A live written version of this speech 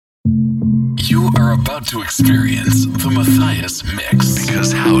You are about to experience the Matthias Mix.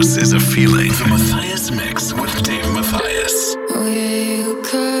 Because house is a feeling. The Matthias Mix with Dave Matthias. Oh yeah, you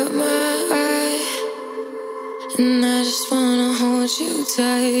caught my eye, and I just wanna hold you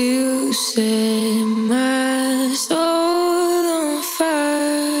tight. You set my soul on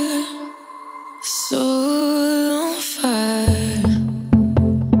fire, soul on fire.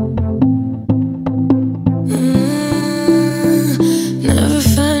 Never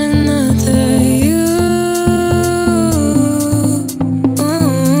find another you.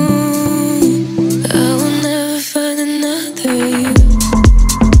 I will never find another you.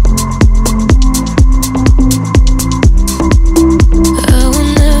 I will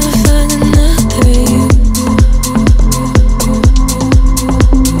never find another you.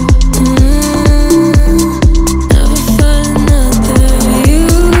 Never find another you.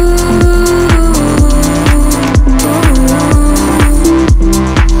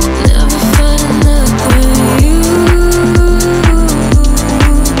 Never find another you.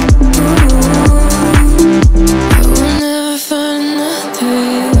 I will never find another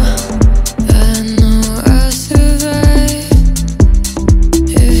you. I know I'll survive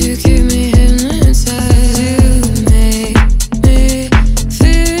if you keep me hypnotized. You make me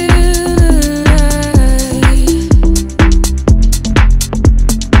feel alive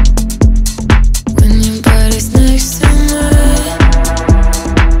when your body's next to mine.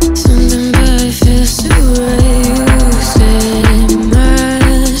 Something about it feels too right. You set my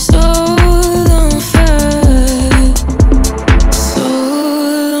soul on fire,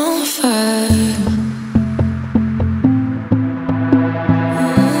 soul on fire.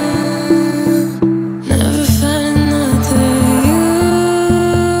 Never find another you.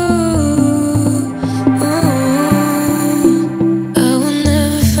 I will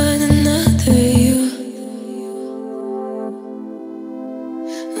never find another you.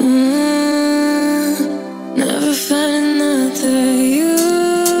 Never find another you.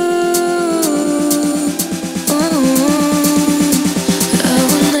 I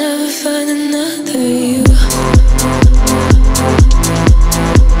will never find another you.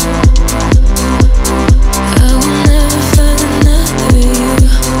 I will never find another you.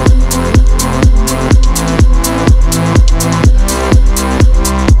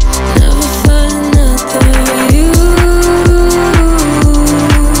 Never find another you.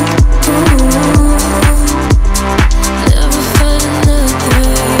 Never find another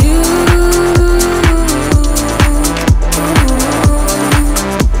you. I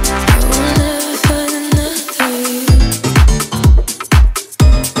will never find another you.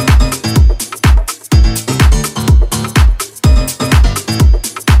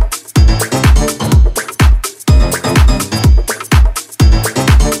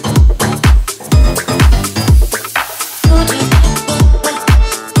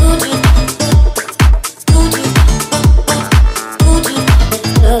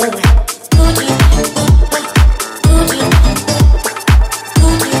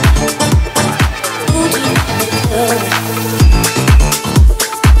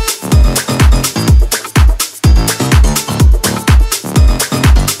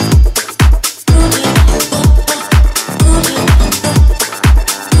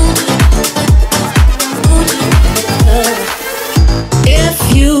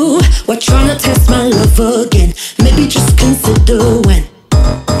 If you were trying to test my love again, maybe just consider when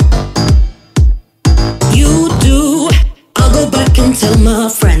you do. I'll go back and tell my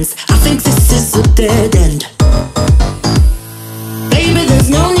friends I think this is a dead end. Baby, there's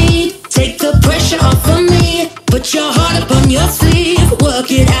no need, take the pressure off of me. Put your heart up on your sleeve,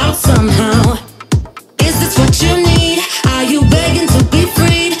 work it out somehow. Is this what you need? Are you begging to be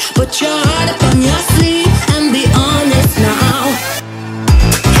freed? Put your heart up on your sleeve and be honest now.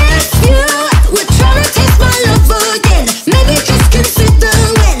 If you were trying to taste my love again, maybe just consider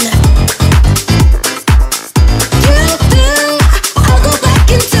when you do. I'll go back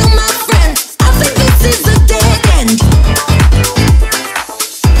and tell my friends I think this is a dead end.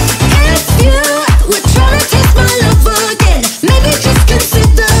 If you were trying to taste my love again, maybe just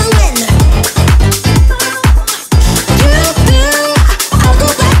consider when you do. I'll go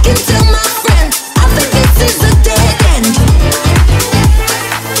back and tell my friends I think this is a dead end.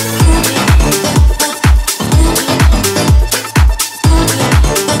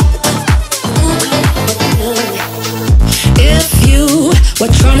 If you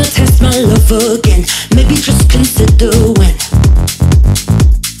were trying to test my love again, maybe just consider when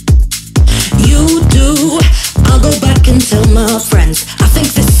you do. I'll go back and tell my friends I think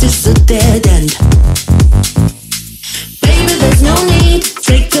this is a dead end. Baby, there's no need,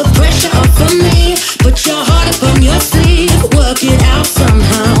 take the pressure off of me. Put your heart up on your sleeve, work it out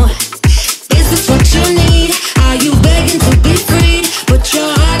somehow. Is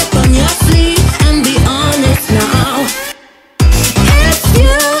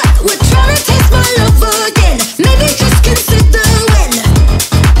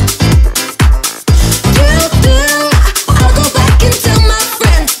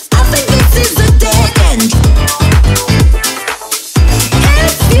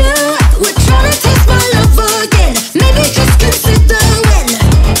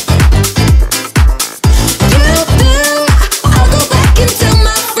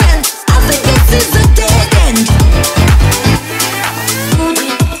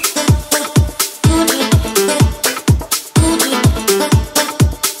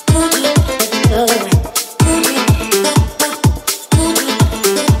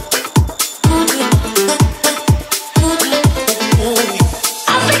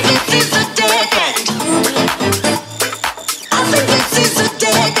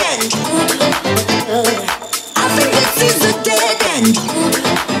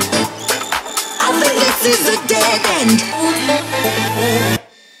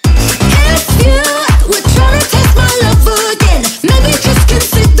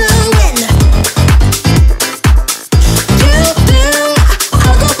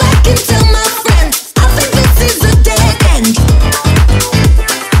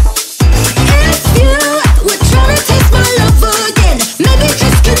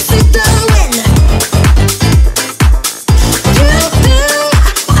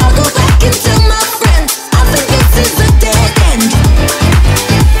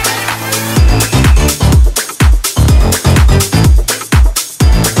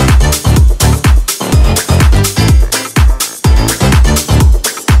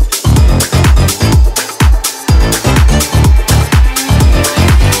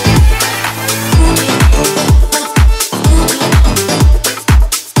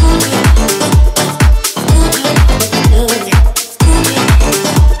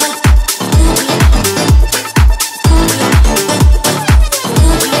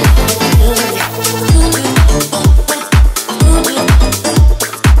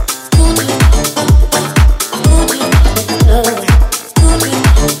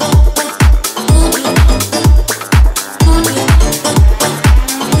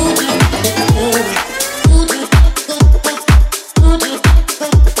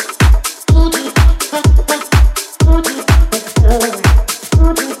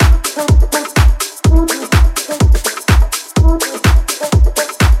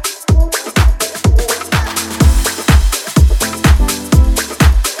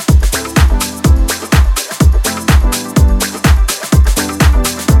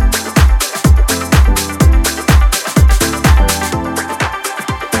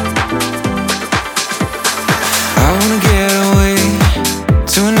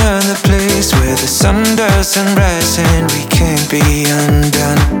Sunburst and rise and we can't be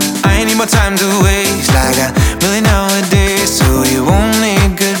undone. I need more time to waste like a million nowadays. So you won't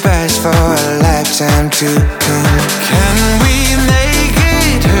need goodbyes for a lifetime to come. Can we make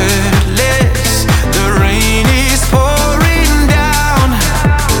it hurtless? The rain is pouring down.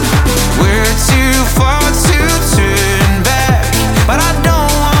 We're too far to turn back, but I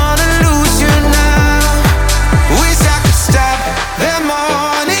don't wanna lose you now. Wish I could stop the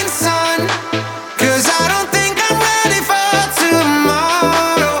morning sun, 'cause I don't think I'm ready for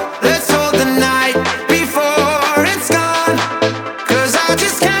tomorrow. Let's hold the night before it's gone, 'cause I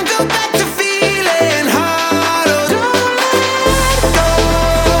just can't go back to feeling hollow. Don't let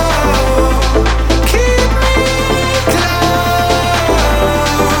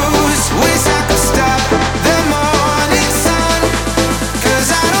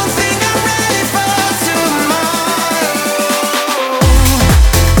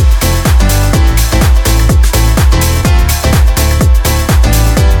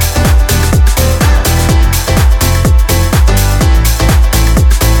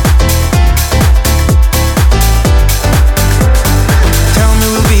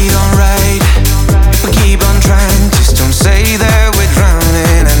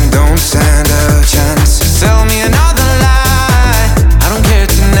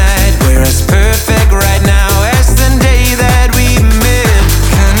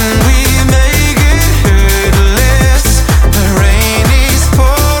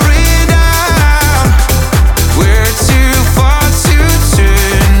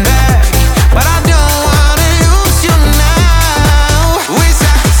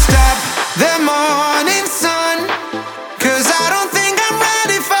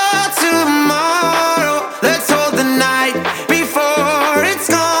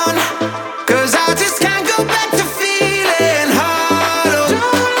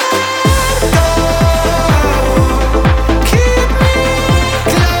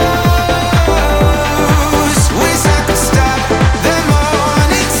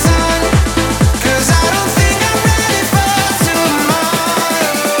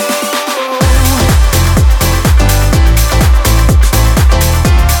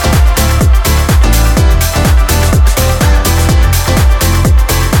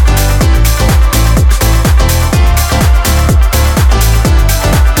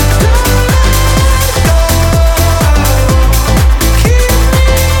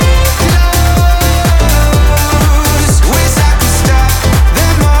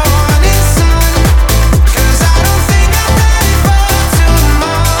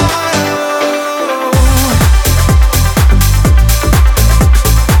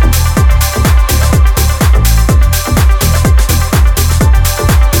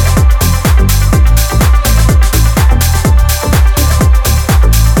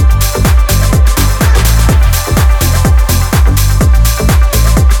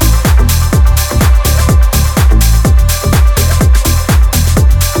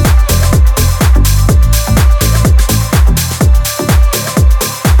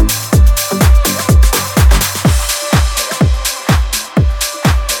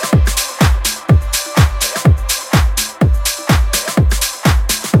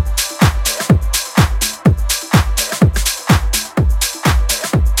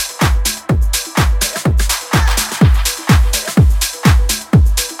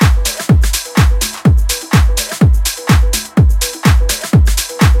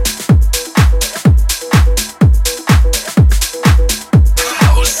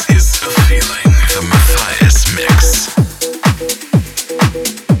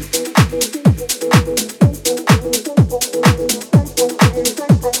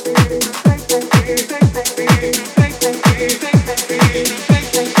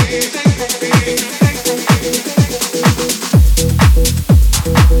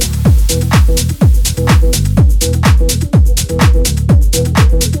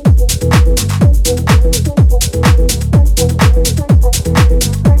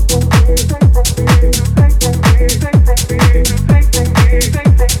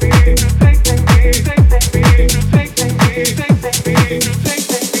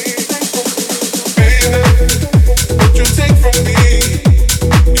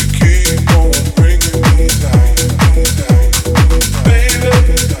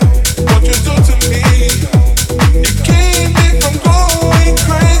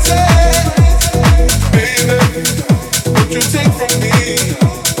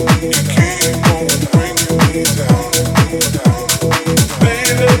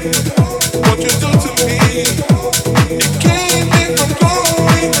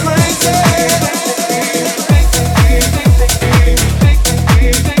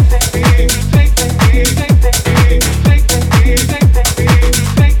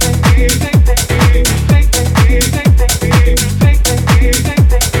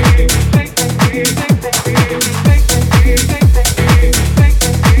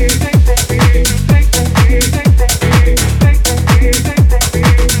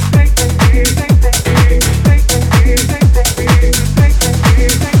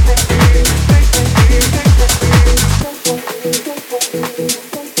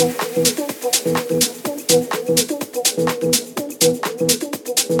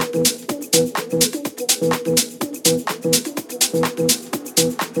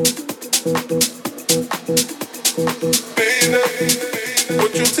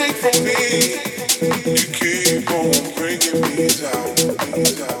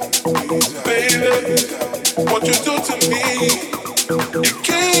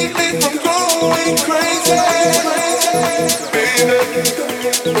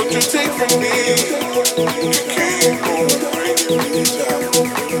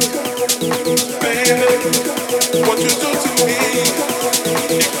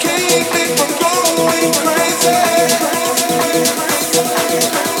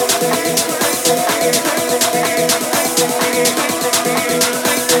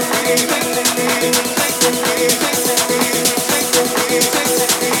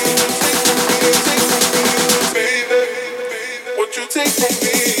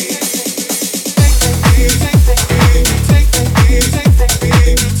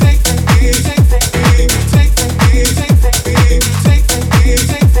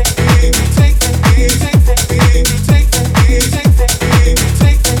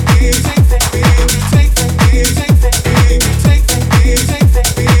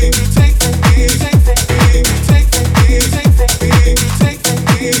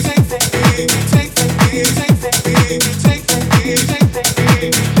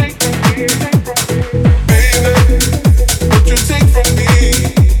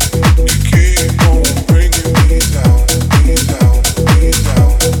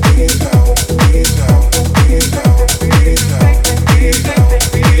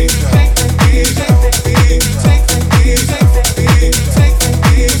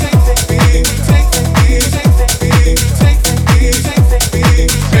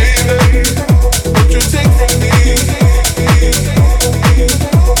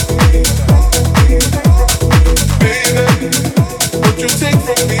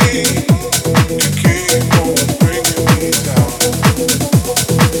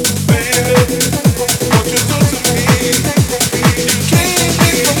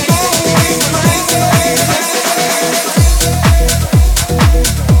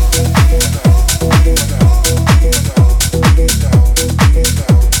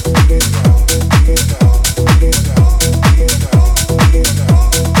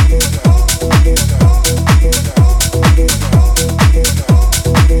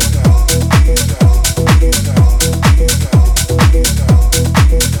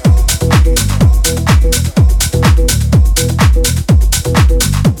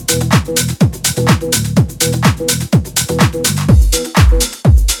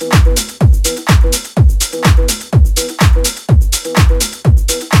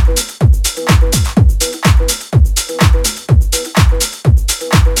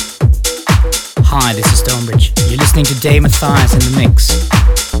Dave Mathias in the mix.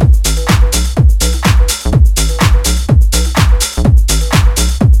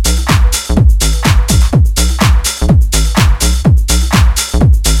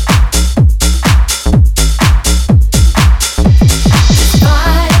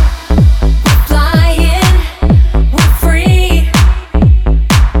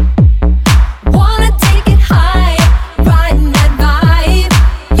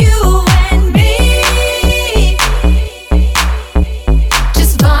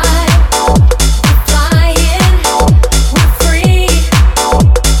 Just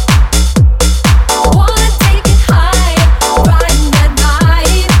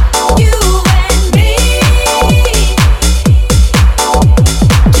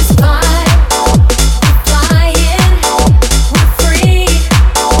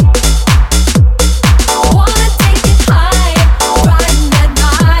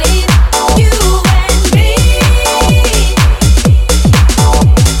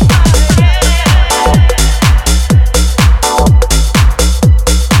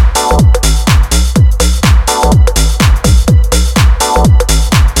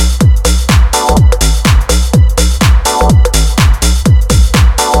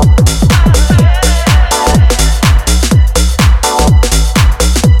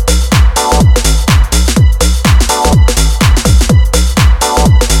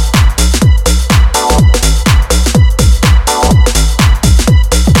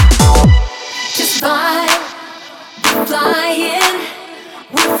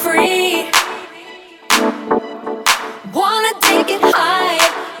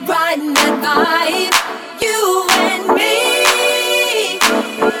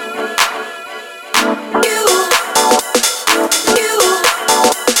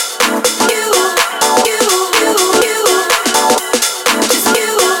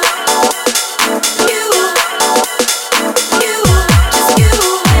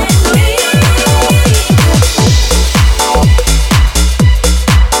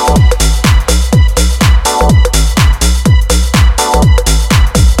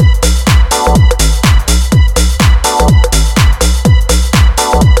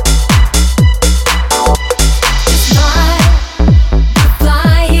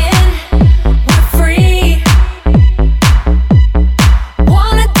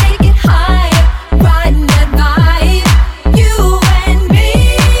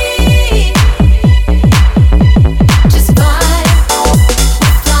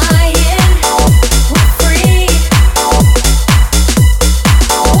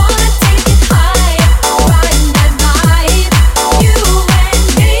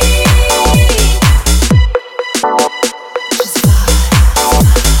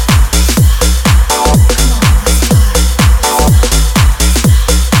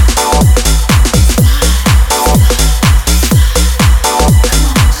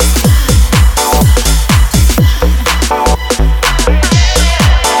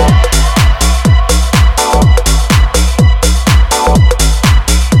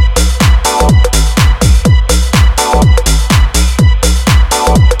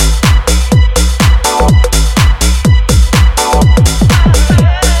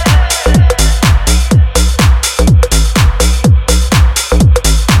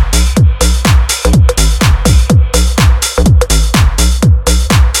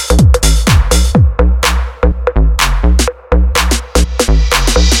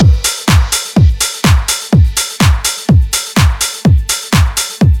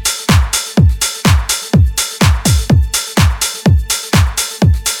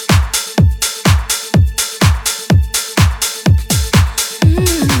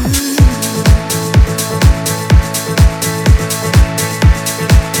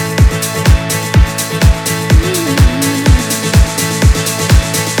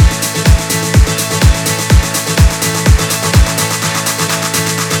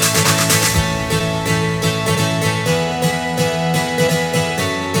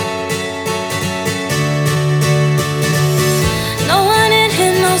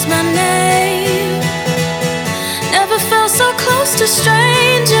close to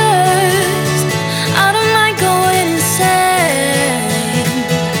strangers. I don't mind going insane.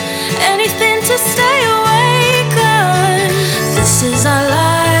 Anything to stay awake on. This is our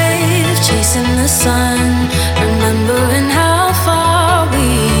life, chasing the sun. Remembering how far we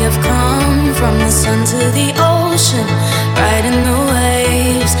have come. From the sun to the ocean, riding the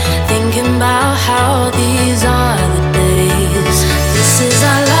waves. Thinking about how these are the days. This is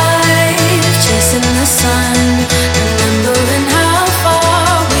our life, chasing the sun. Remembering how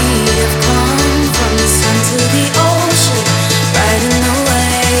far we have come. From the sun to the ocean, riding the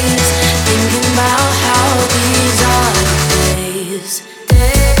waves. Thinking about how these are the days.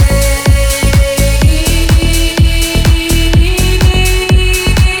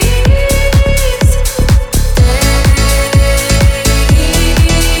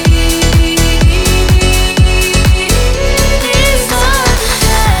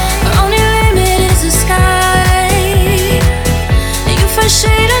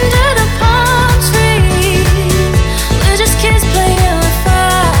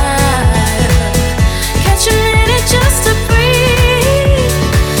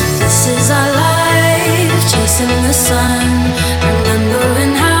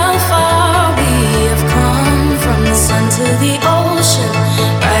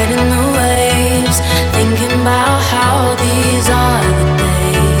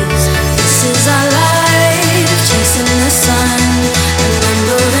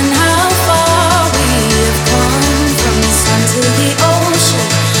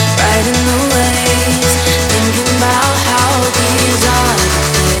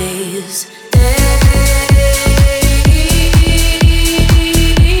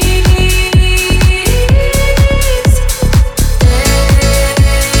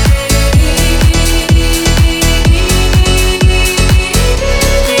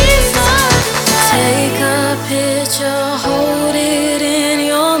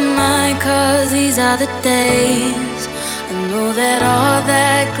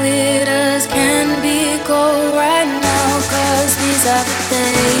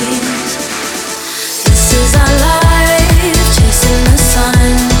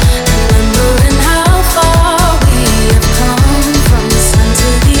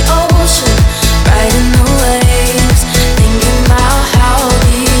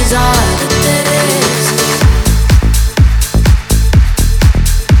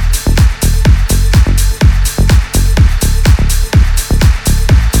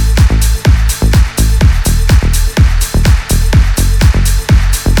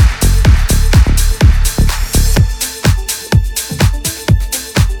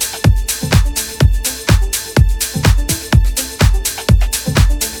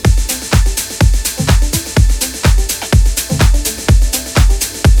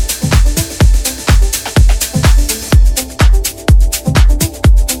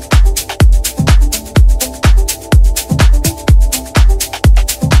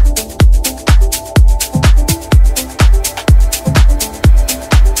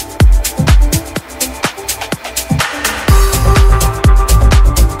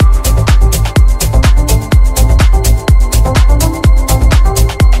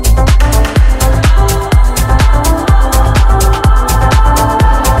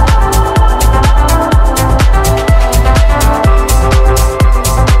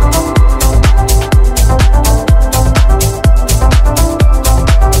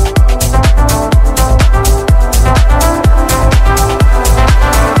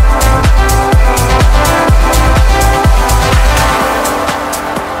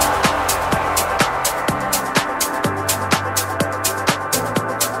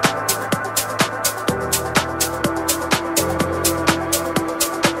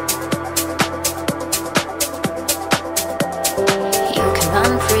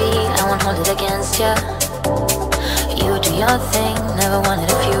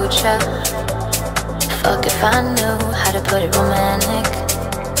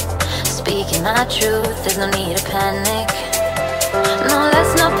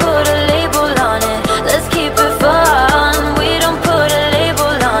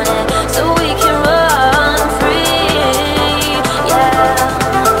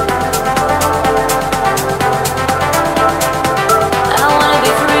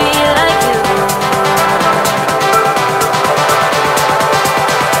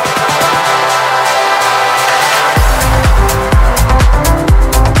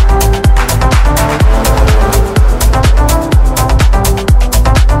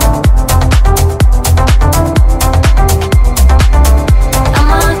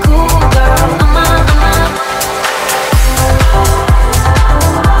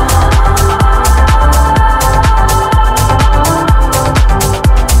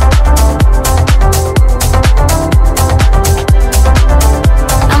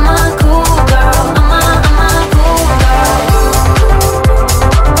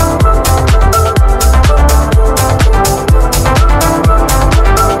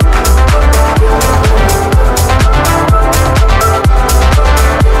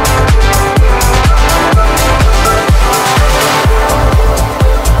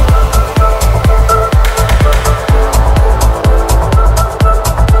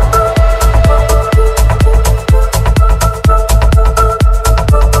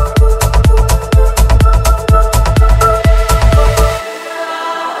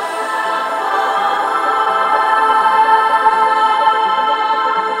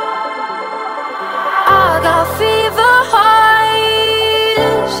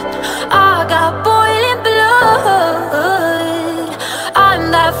 I got boiling blood.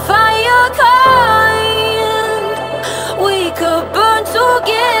 I'm that fire kind. We could burn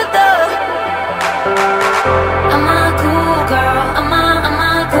together. I'm a cool girl. I'm a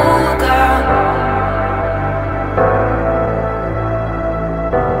cool girl.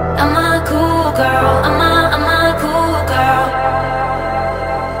 I'm a cool girl. I'm a cool girl.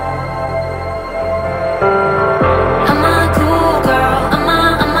 I'm a cool girl. I'm a cool girl.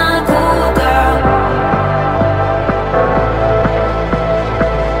 I'm a cool girl.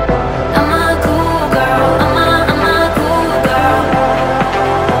 I'm a cool girl. I'm a cool girl. I'm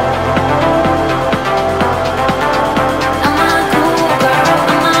a cool girl. I'm a cool girl. I'm a cool girl.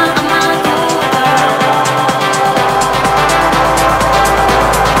 I'm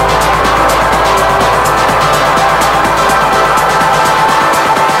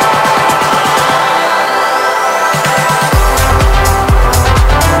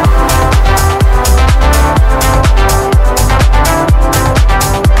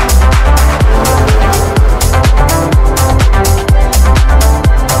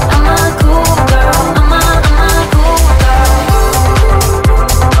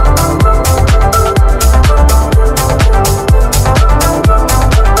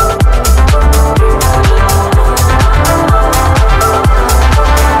cool girl.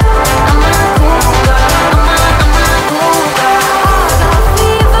 I'm a cool girl. I got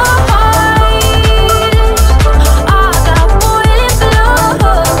fever highs. I got boiling blood.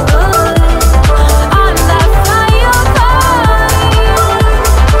 I'm that fire kind.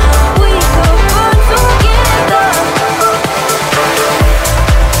 We could burn together.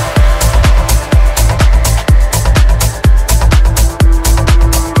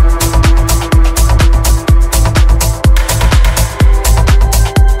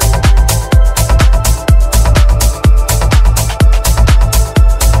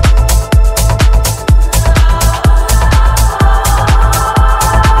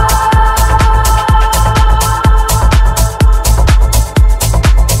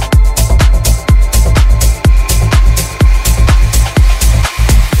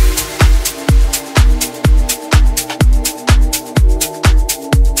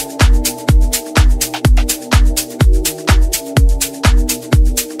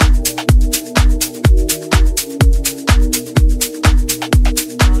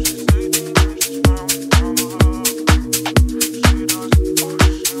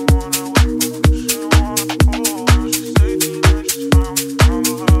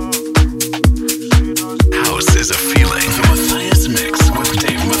 House is a feeling. The Matthias Mix with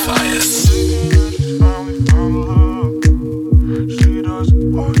Dave Matthias. She does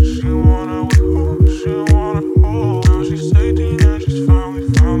what she wanna with who she wanna hold. Now she's 18 and she's finally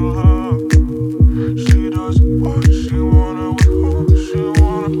found love. She does what she wanna with who she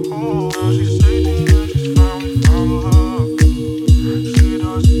wanna hold. Now she's 18 and she's finally found love. She does what she wanna with who she wanna hold. Now she's 18 and she's finally found love. She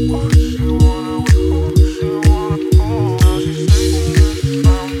does what she wanna with who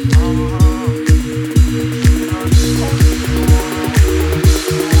she wanna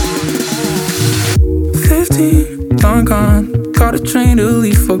hold. 15, gone. Got a train to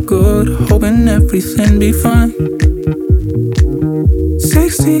leave for good, hoping everything be fine.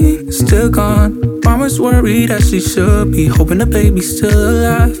 16, still gone. Mama's worried as she should be, hoping the baby's still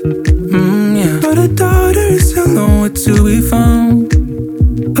alive. Yeah. But her daughter is still nowhere to be found.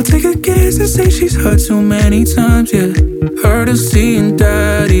 I'll take a guess and say she's hurt too many times, yeah. Heard her seeing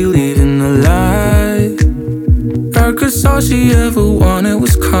daddy leaving alive. Her 'cause all she ever wanted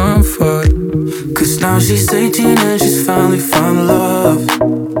was comfort. 'Cause now she's 18 and she's finally found love.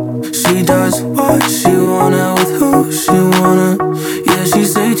 She does what she wanna with who she wanna. Yeah,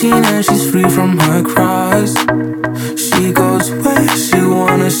 she's 18 and she's free from her cries. She goes where she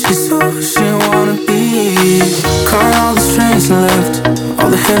wanna, she's who she wanna be. Cut all the strings left, all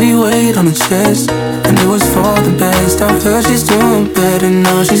the heavy weight on her chest. And it was for the best. I heard she's doing better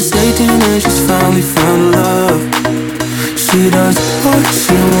now. She's 18 and she's finally found love. She does what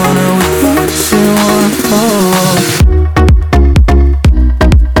she wanna with what she wanna.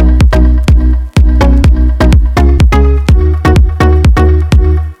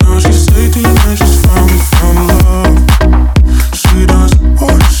 Now she's 18 and she's finally found love. She does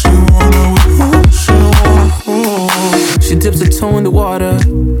what she wanna with who she wanna. She dips her toe in the water.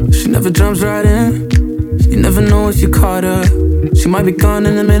 She never jumps right in. You never know if you caught her. She might be gone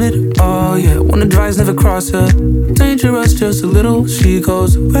in a minute. Oh yeah, wanna drives never cross her. Dangerous just a little. She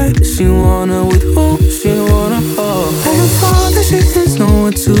goes where she wanna with who she wanna hold. And father, she is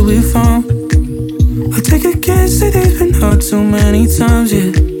nowhere to be found. I take a guess that they've been hurt too many times,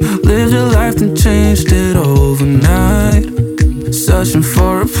 yeah. Lived a life and changed it overnight. searching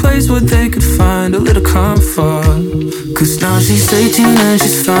for a place where they could find a little comfort. Cause now she's 18 and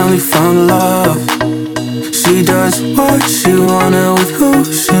she's finally found love. She does what she wanna with who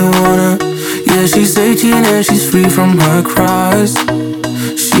she wanna. Yeah, she's 18 and she's free from her cries.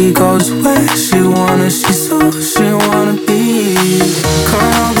 She goes where she wanna, she's who she wanna be. Cut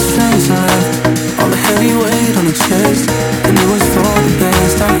all the strings in life, all the heavy weight on her chest. And it was for the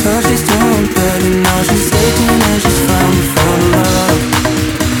best. I heard she's doing better now. She's 18 and she's finally found love.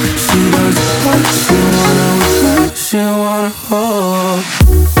 She does what she wanna with who she wanna hold.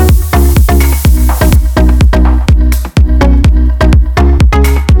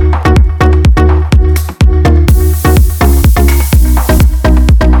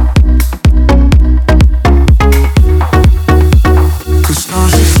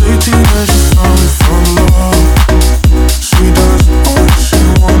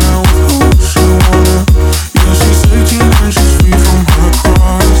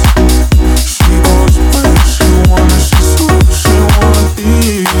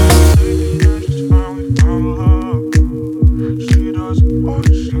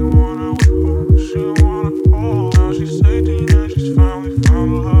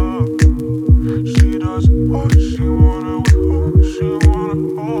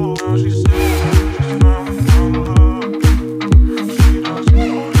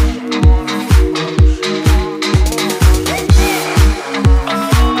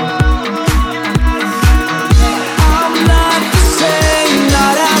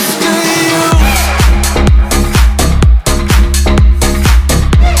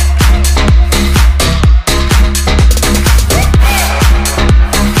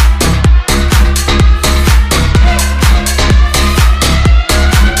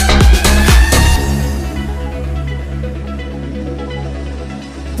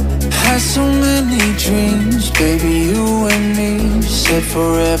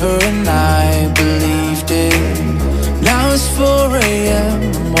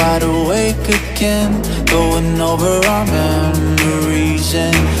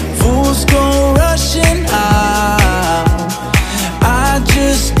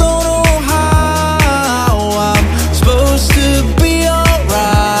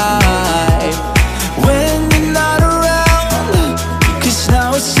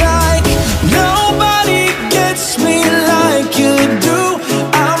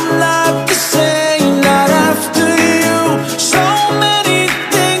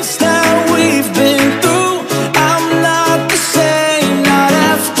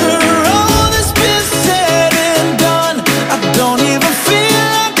 After all that's been said and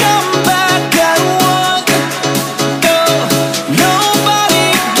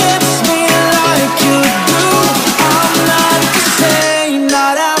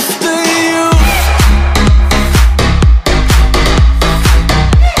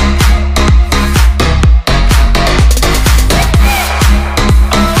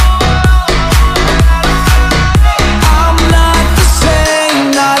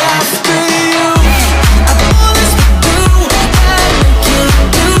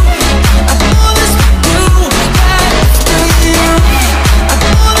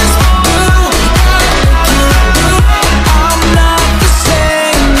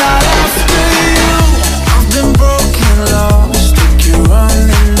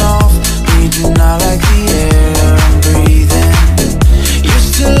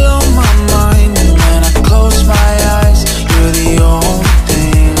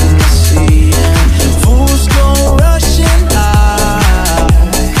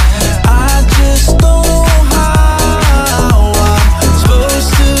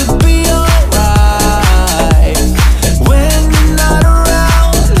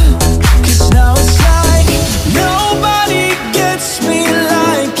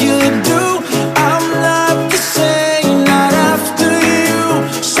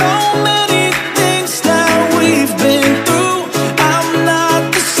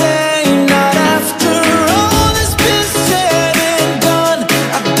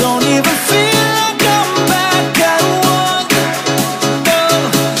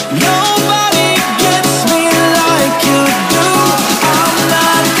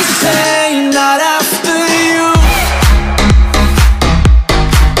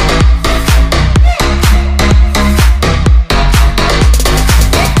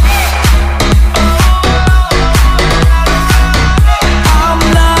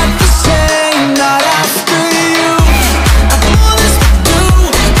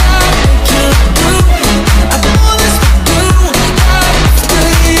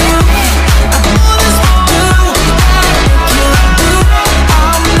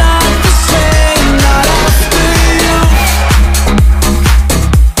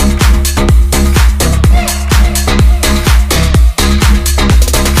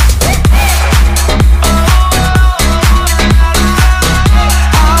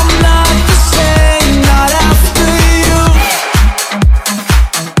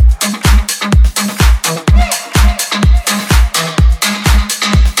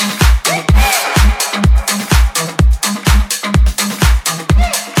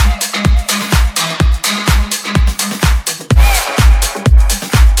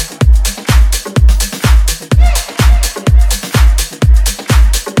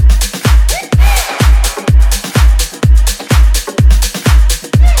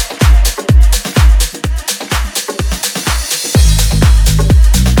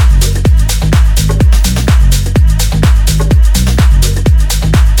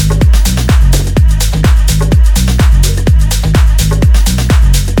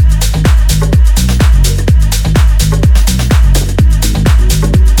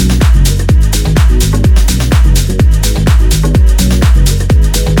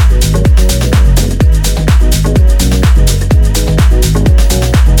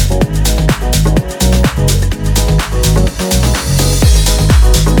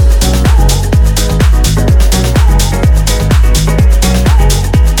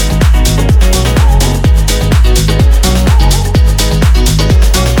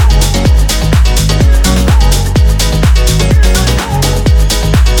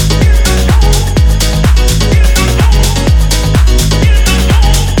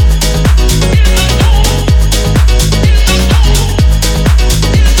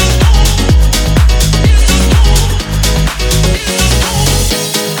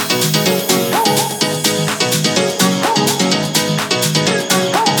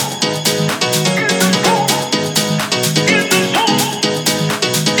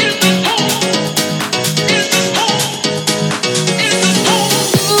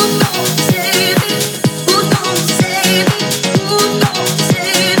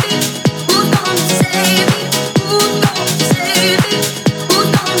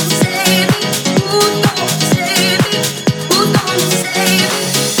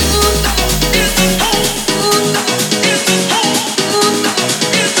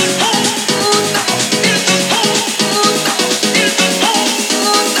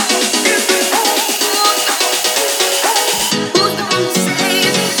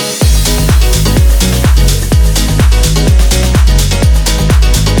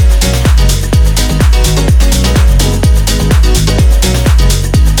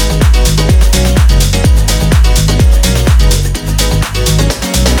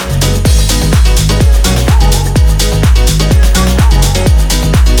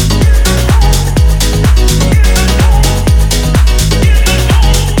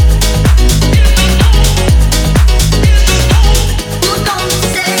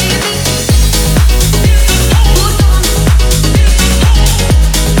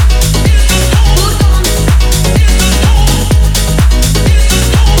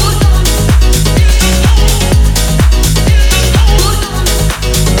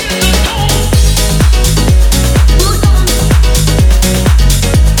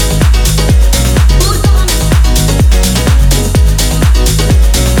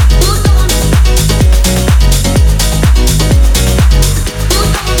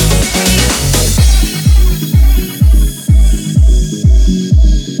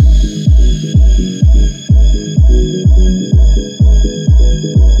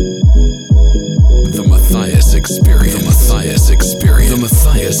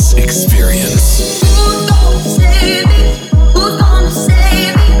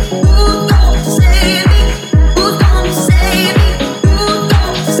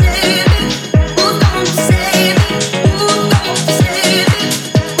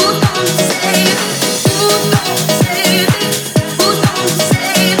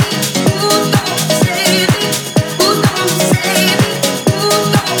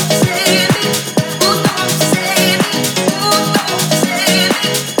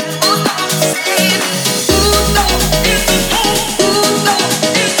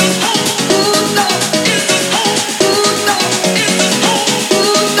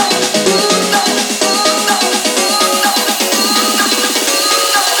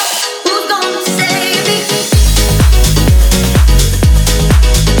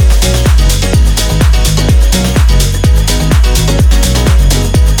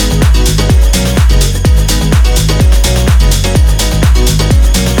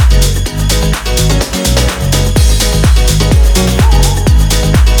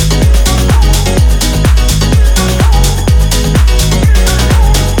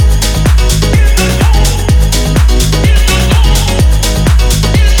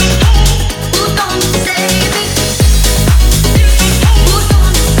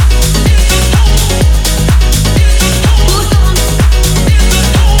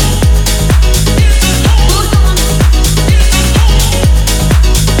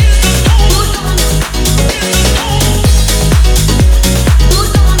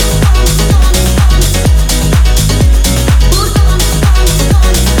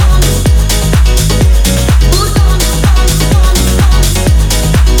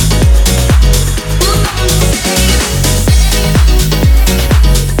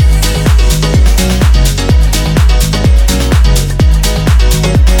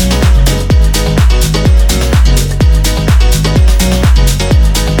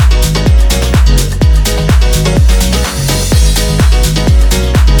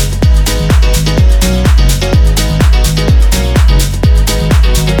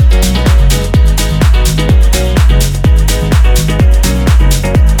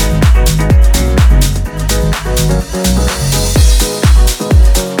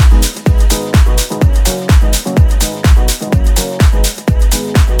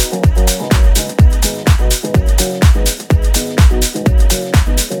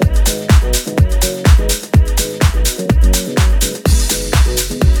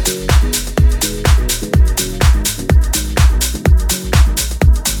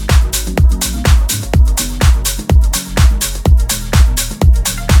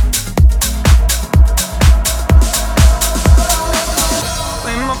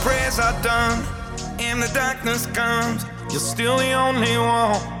darkness comes, you're still the only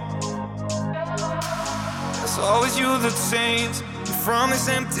one. It's always you that saves me from this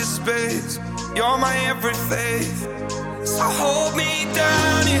empty space. You're my everything. So hold me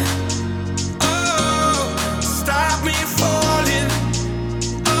down, yeah. Oh, stop me falling.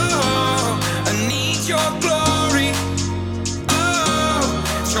 Oh, I need your glory.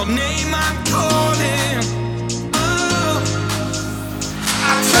 Oh, it's your name I'm calling. Oh,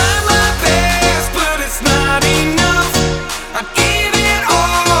 I try my best, but it's not enough. I give it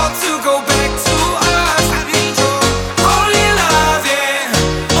all to go back to us. I need your holy love, yeah.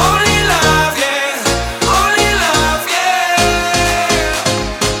 Holy love, yeah. Holy love, yeah.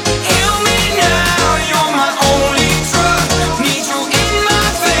 Heal me now, you're my only drug. Need you in my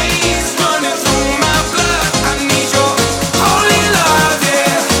veins, running through my blood. I need your holy love,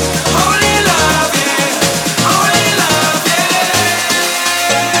 yeah. Holy love, yeah. Holy love, yeah.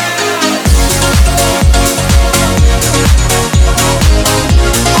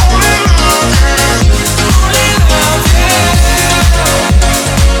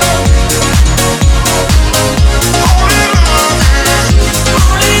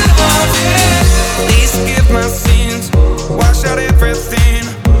 Please forgive my sins, wash out everything.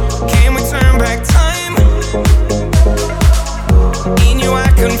 Can we turn back time? In you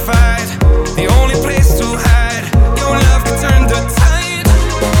I confide, the only place to hide. Your love can turn the tide.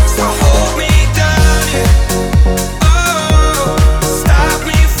 So hold me down, yeah. Oh, stop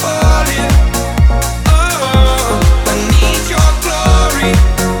me falling. Oh, I need your glory.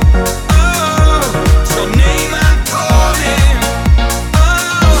 Oh, it's your name I'm calling.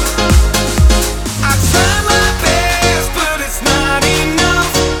 Oh, I try my best, but it's not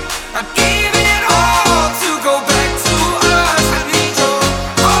enough. I give it all to go back to us. I need your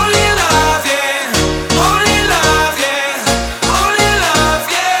holy love, yeah. Holy love, yeah. Holy love,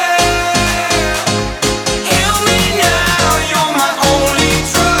 yeah. Heal me now, you're my only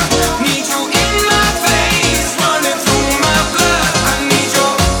drug. Need you in my veins, running through my blood. I need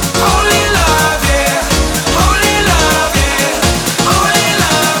your holy love, yeah. Holy love, yeah. Holy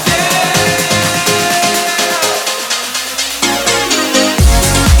love, yeah.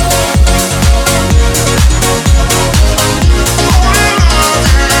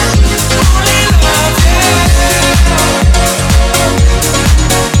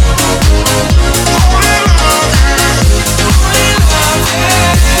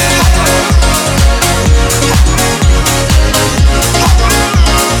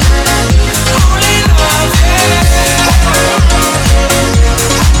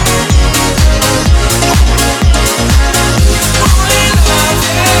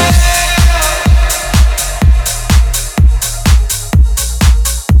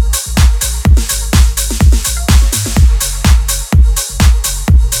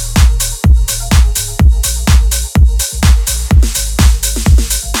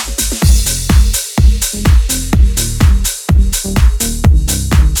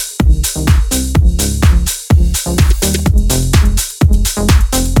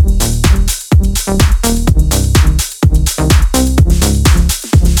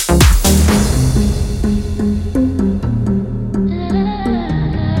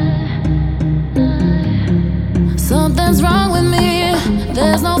 Something's wrong with me,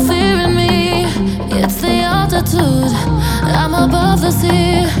 there's no fear in me. It's the altitude, I'm above the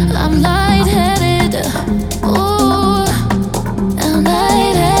sea. I'm lightheaded, ooh, I'm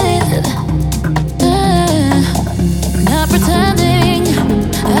lightheaded, yeah. Not pretending,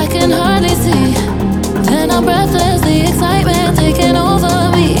 I can hardly see. Then I'm breathless, the excitement taking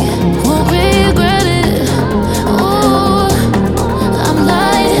over me. Won't regret it, ooh, I'm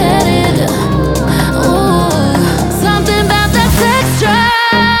lightheaded, ooh. Something about that sex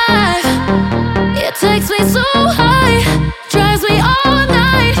drive, it takes me so high, drives me all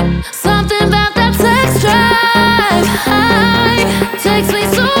night. Something about that sex drive, takes me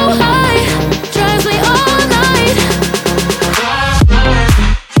so high, drives me all night.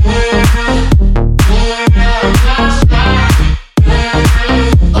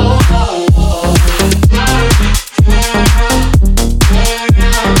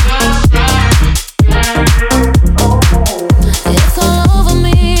 It's all over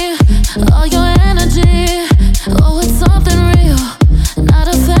me, all your energy. Oh, it's something real, not a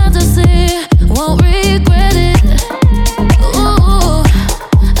fantasy. Won't regret it. Ooh,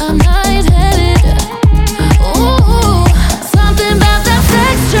 I'm not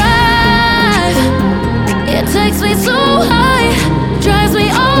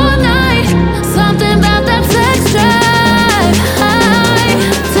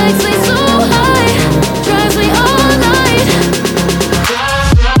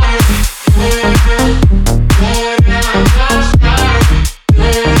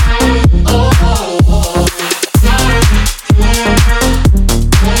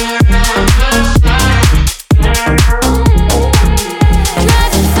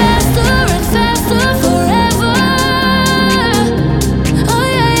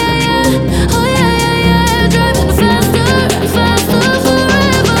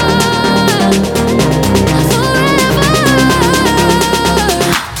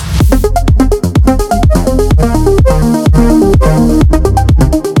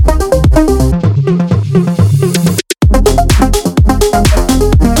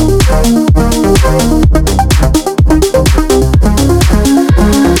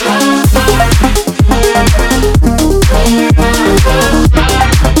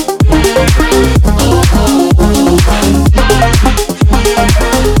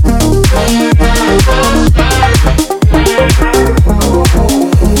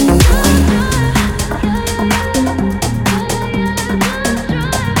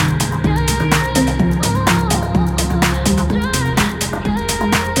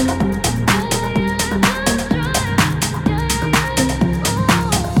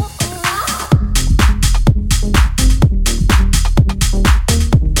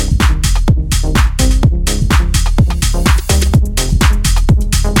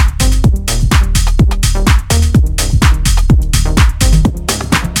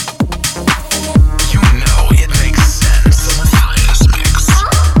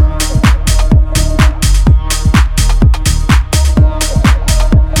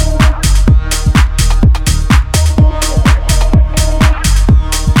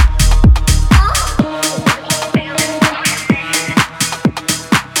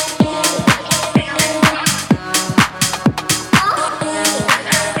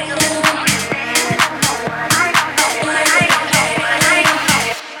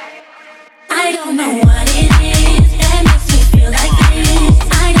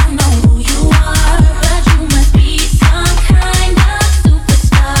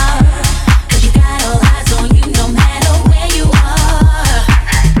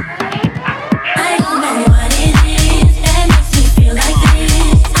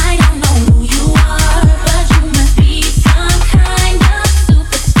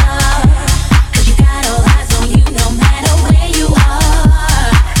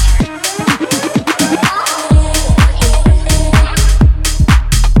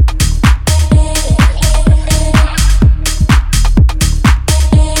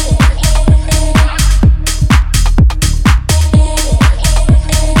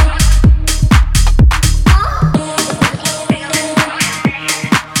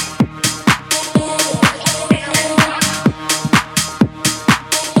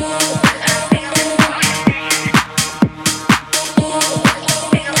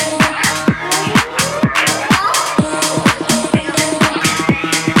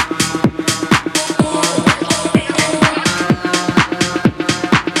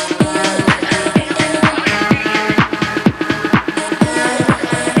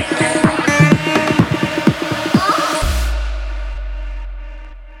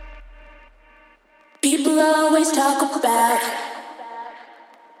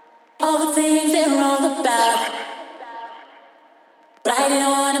all the things they're all about. Write it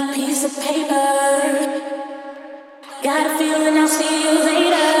on a piece of paper. Got a feeling I'll see you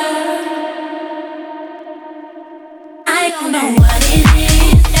later. I don't know what it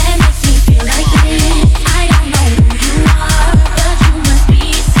is that makes me feel like this. I don't know who you are, but you must be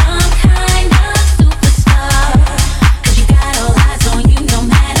some kind of superstar. 'Cause you got all eyes on you no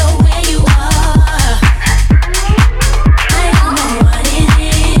matter where you are. I don't know what it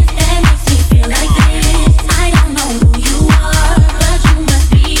is that makes me feel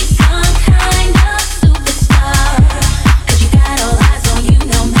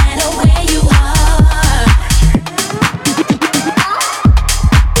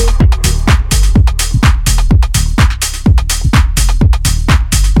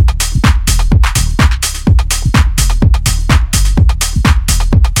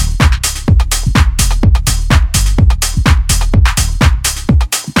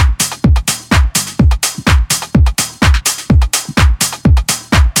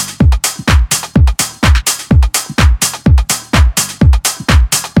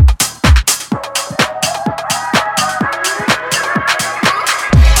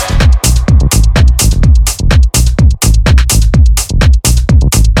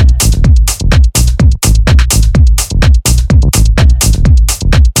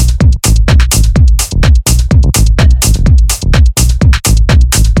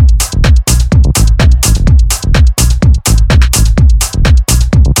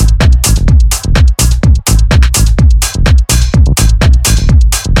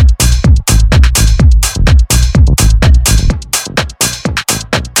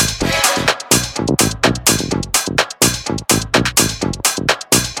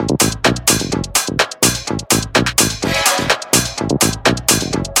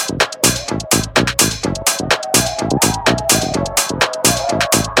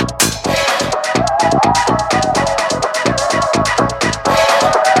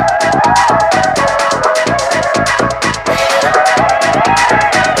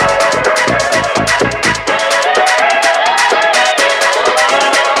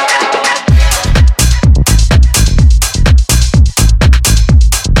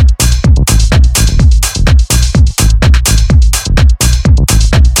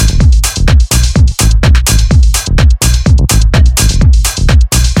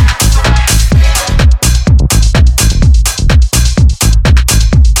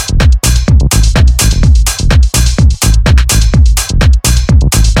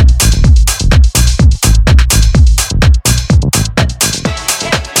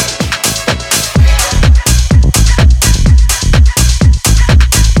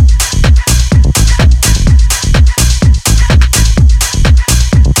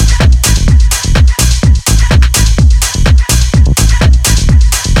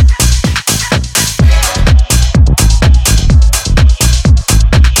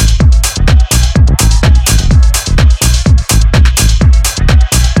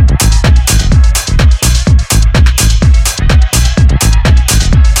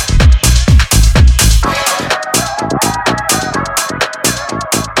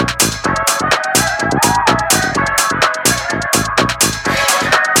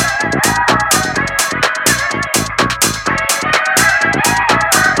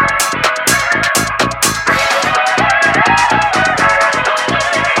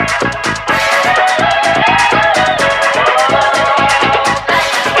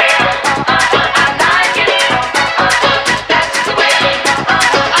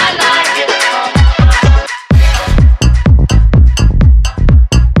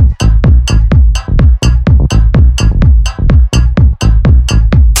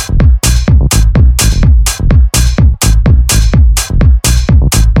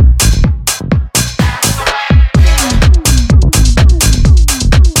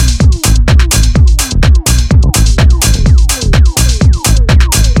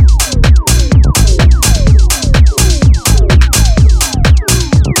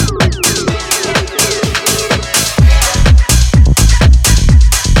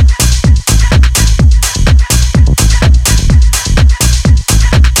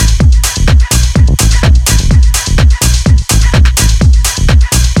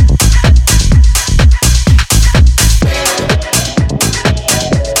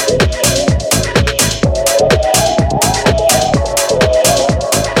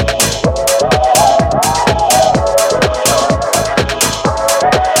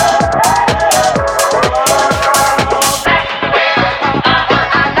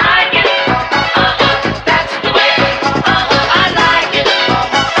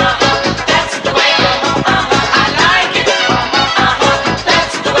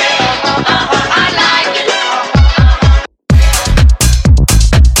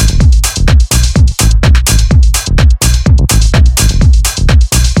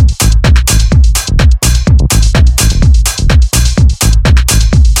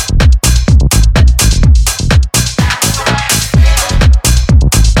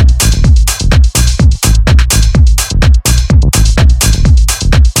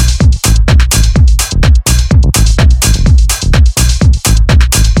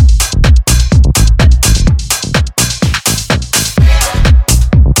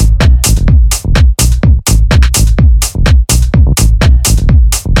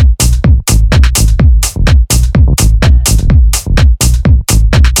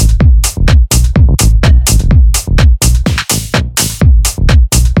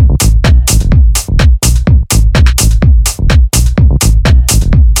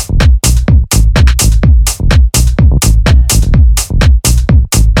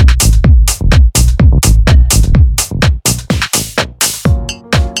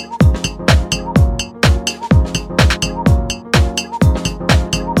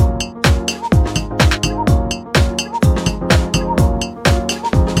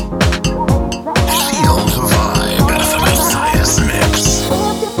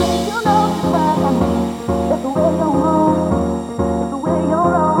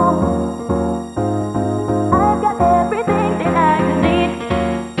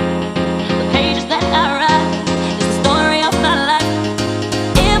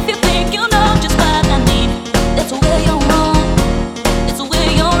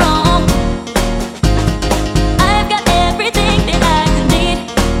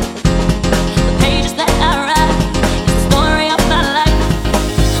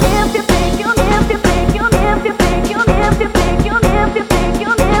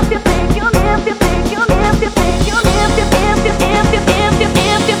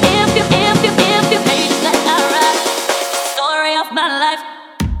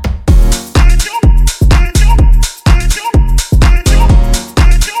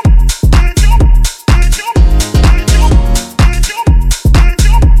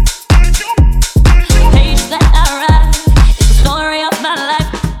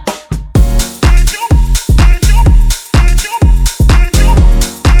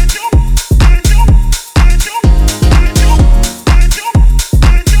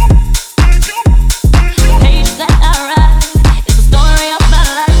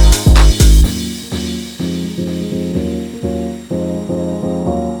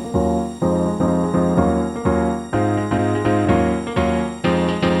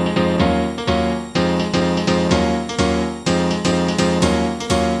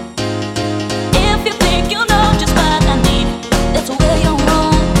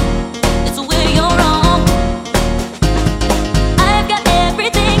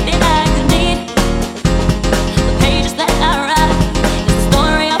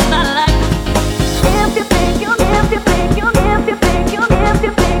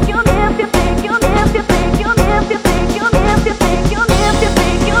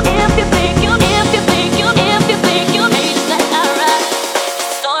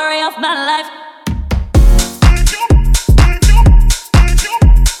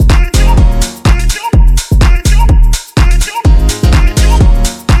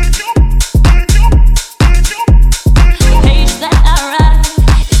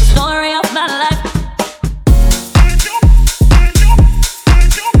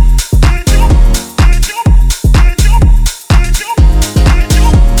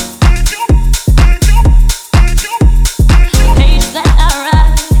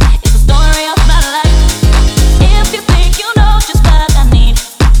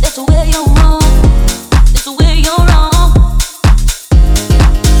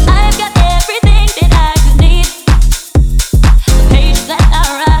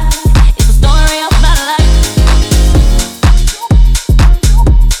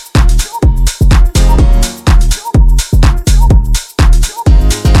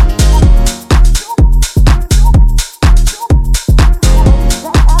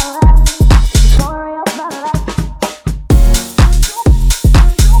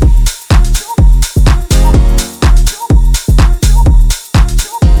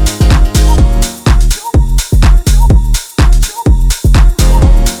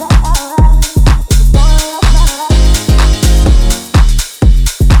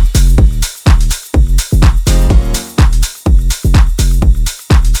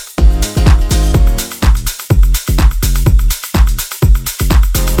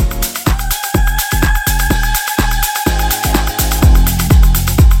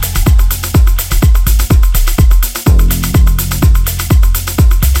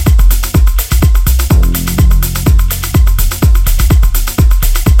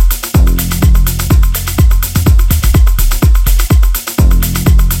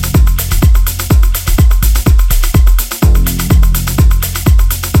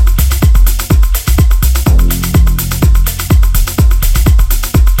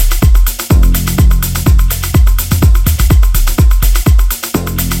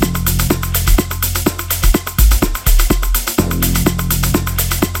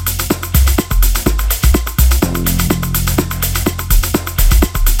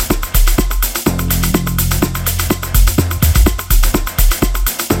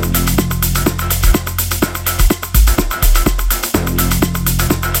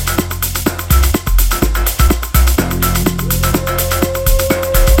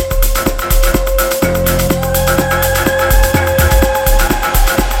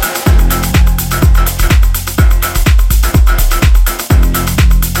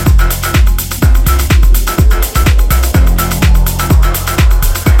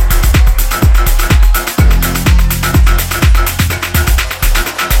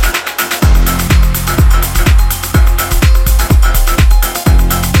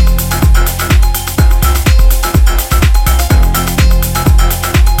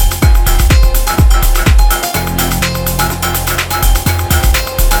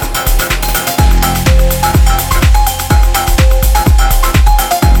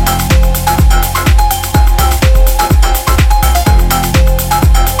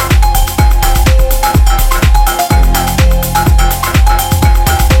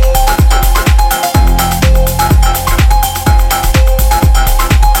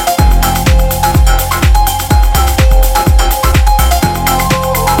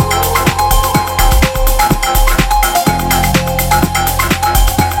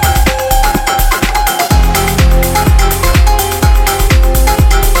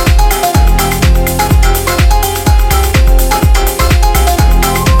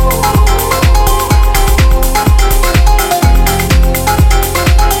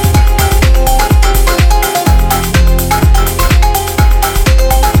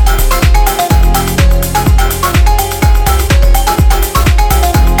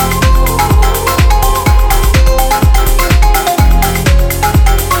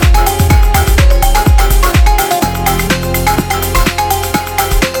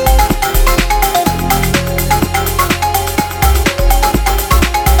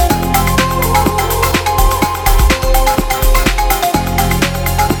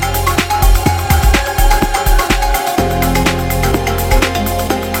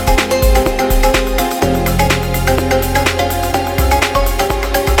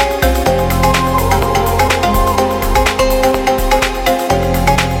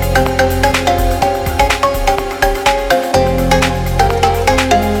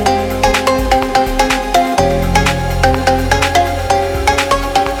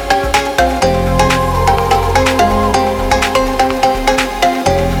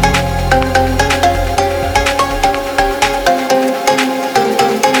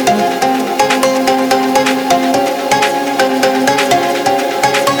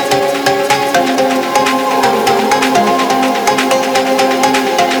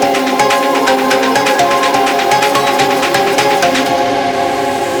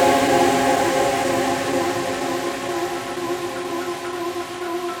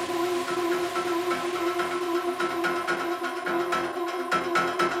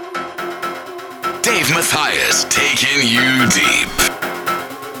Matthias taking you deep.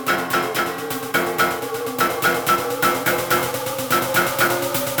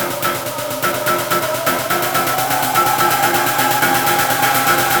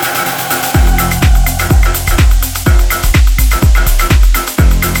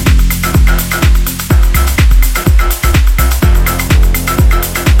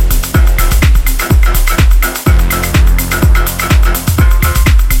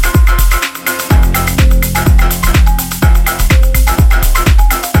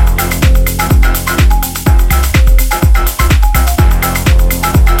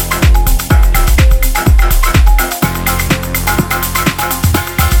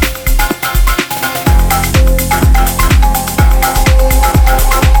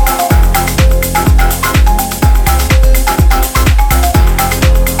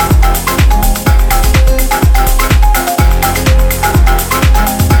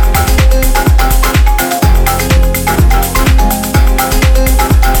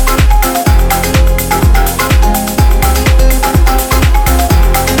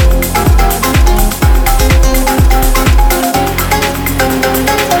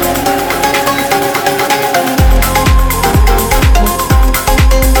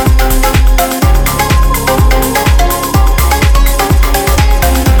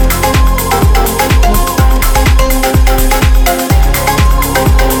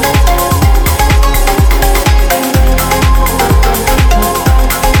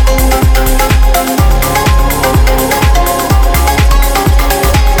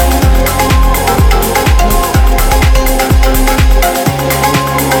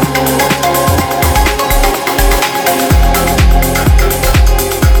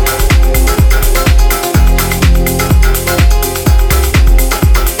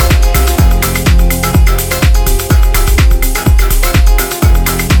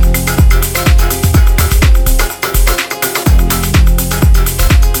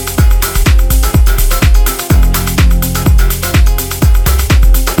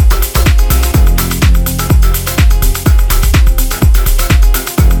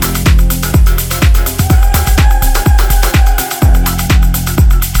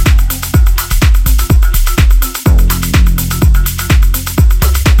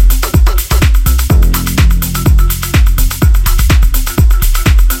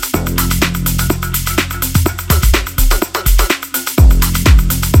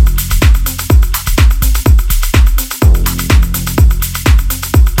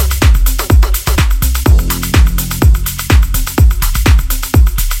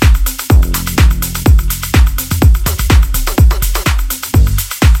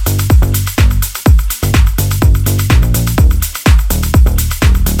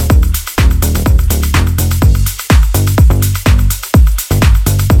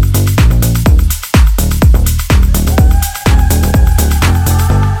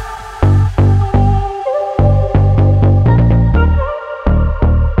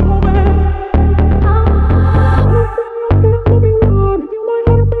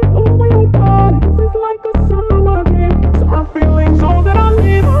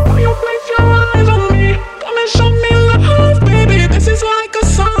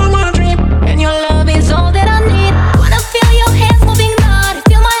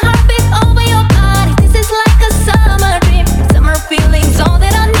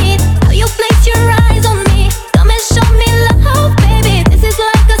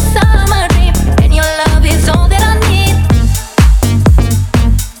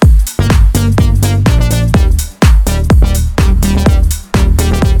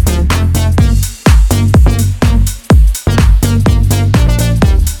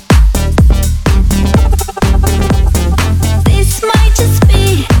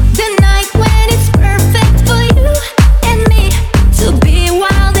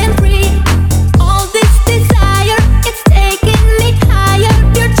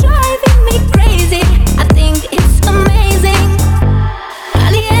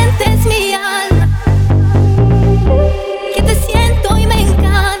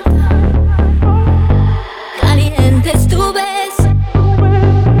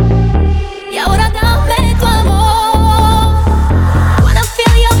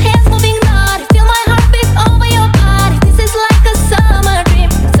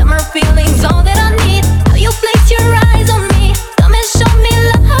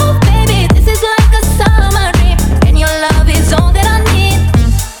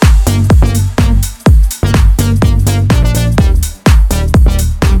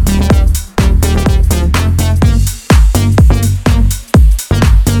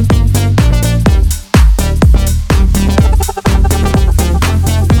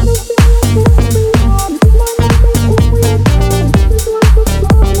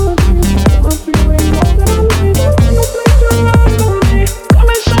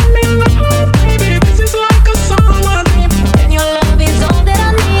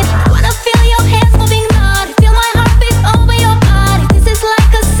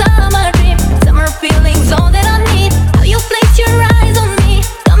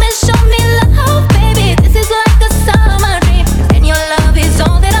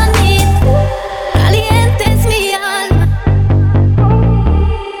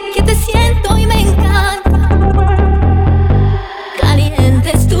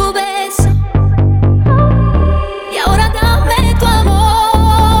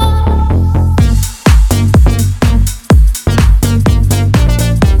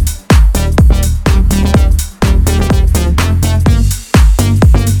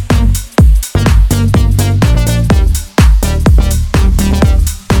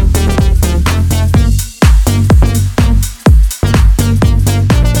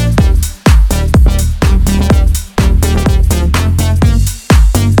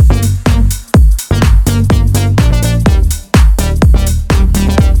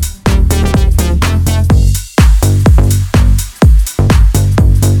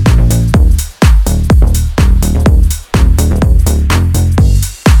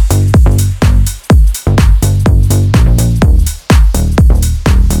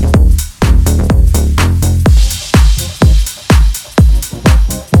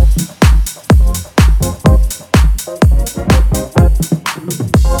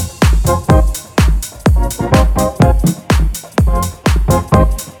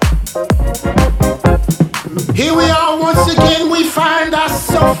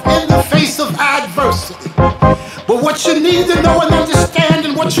 yourself in the face of adversity. But what you need to know and understand,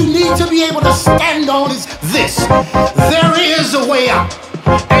 and what you need to be able to stand on, is this: there is a way out.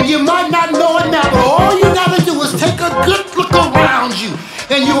 And you might not know it now, but all you gotta do is take a good look around you,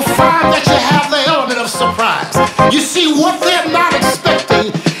 and you'll find that you have the element of surprise. You see, what they're not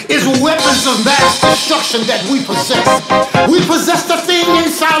expecting is weapons of mass destruction that we possess. We possess the thing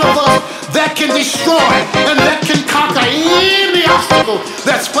inside of us that can destroy and that can conquer any obstacle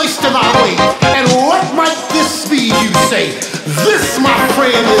that's placed in our way. And what might this be, you say? This, my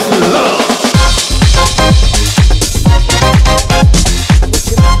friend, is love.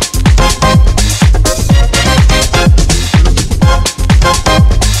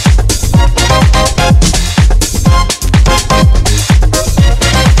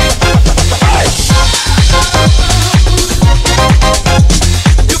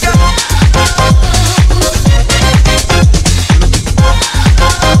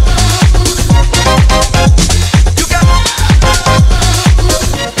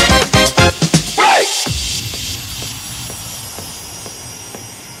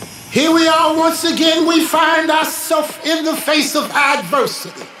 Once again, we find ourselves in the face of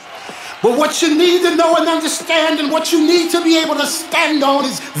adversity. But what you need to know and understand, and what you need to be able to stand on,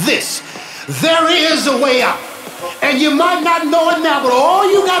 is this: there is a way out. And you might not know it now, but all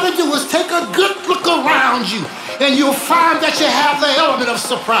you gotta do is take a good look around you, and you'll find that you have the element of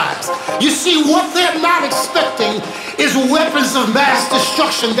surprise. You see, what they're not expecting is weapons of mass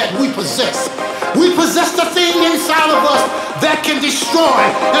destruction that we possess. We possess the thing inside of us that can destroy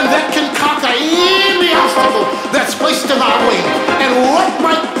and that can conquer any obstacle that's placed in our way. And what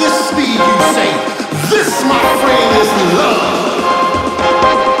might this be, you say? This, my friend, is love.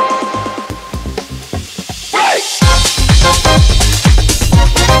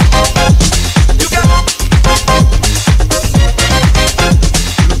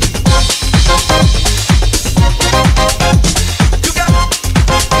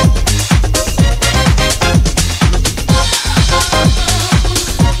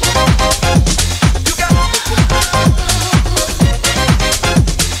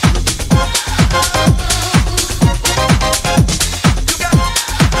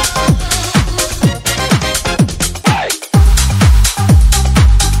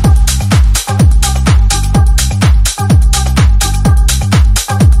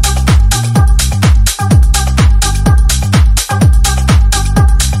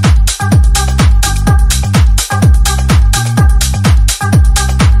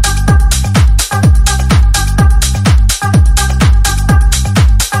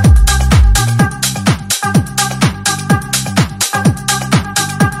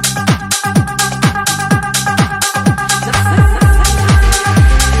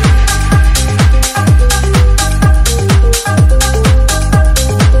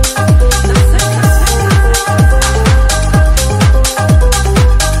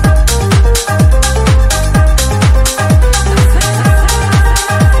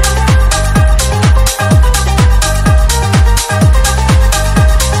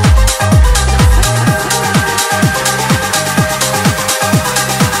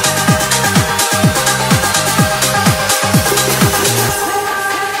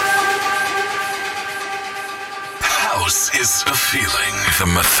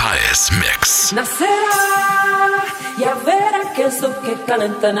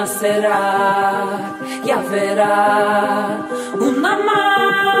 Nacerá, ya verá una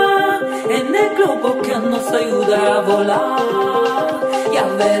más en el globo que nos ayuda a volar. Ya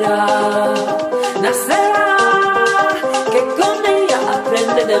verá, nacerá, que con ella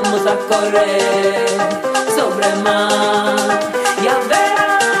aprenderemos a correr sobre el mar. Ya verá,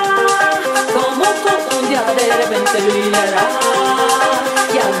 como todo un día de repente brillará.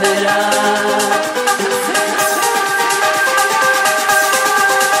 Ya verá.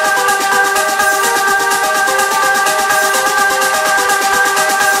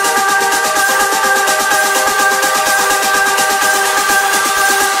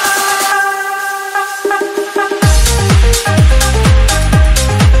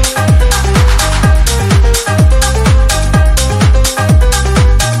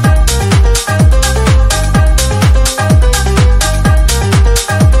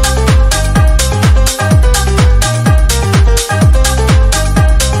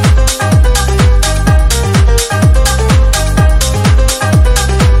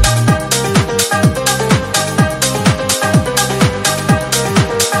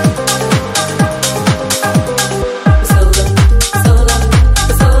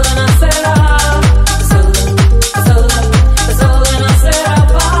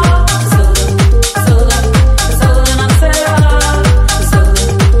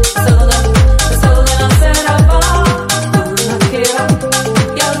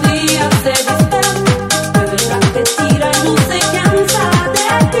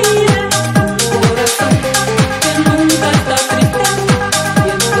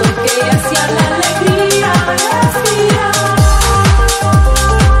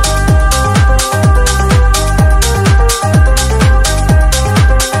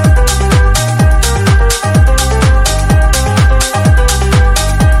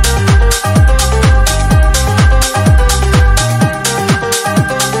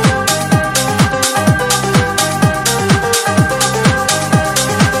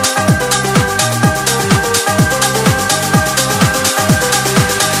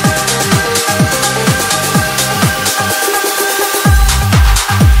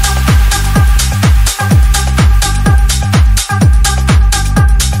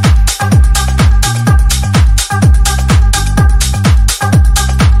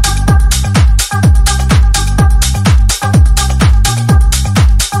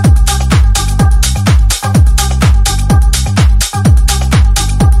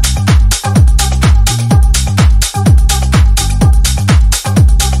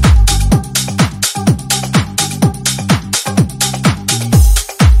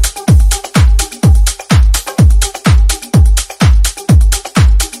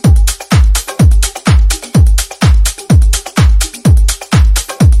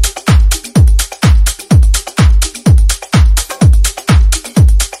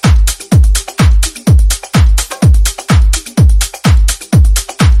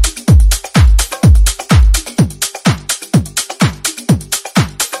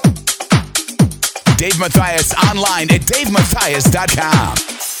 Dave Mathias online at DaveMathias.com.